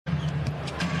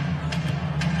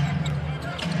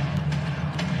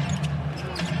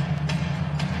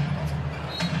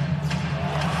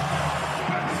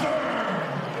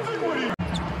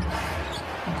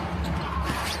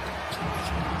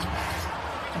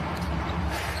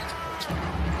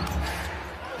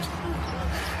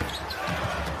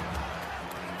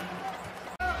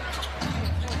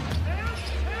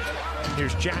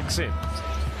Here's Jackson.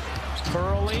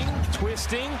 Curling,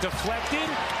 twisting, deflected.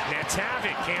 Nets have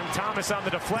it. Cam Thomas on the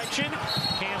deflection.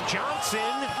 Cam Johnson.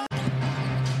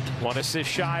 1 assist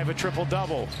shy of a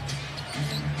triple-double.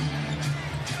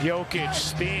 Jokic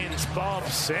spins,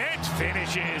 bumps, and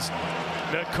finishes.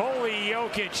 Nikola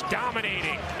Jokic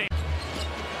dominating.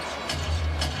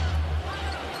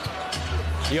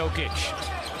 Jokic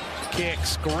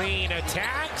kicks, Green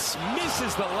attacks,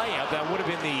 misses the layup. That would have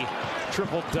been the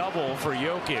triple-double for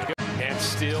Jokic. Nets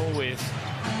still with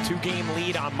 2-game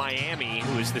lead on Miami,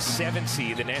 who is the 7th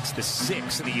seed. The Nets the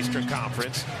 6th in the Eastern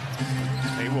Conference.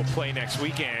 They will play next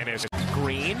weekend as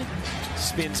Green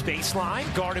spins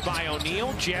baseline, guarded by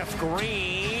O'Neal. Jeff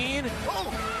Green.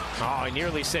 Oh, I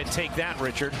nearly said take that,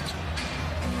 Richard.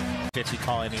 50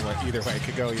 call anyway, either way. It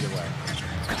could go either way.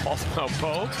 Caldwell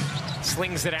Pope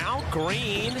slings it out.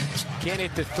 Green can't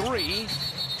hit the 3.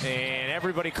 And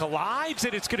everybody collides,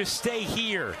 and it's going to stay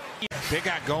here. They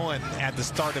got going at the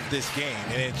start of this game,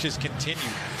 and it just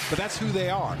continued. But that's who they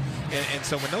are. And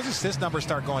so when those assist numbers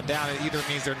start going down, it either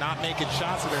means they're not making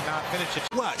shots or they're not finishing.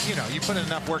 Well, you know, you put in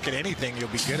enough work at anything, you'll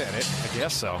be good at it. I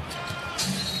guess so.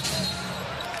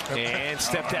 And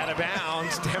stepped out of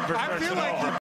bounds. Denver turns it over.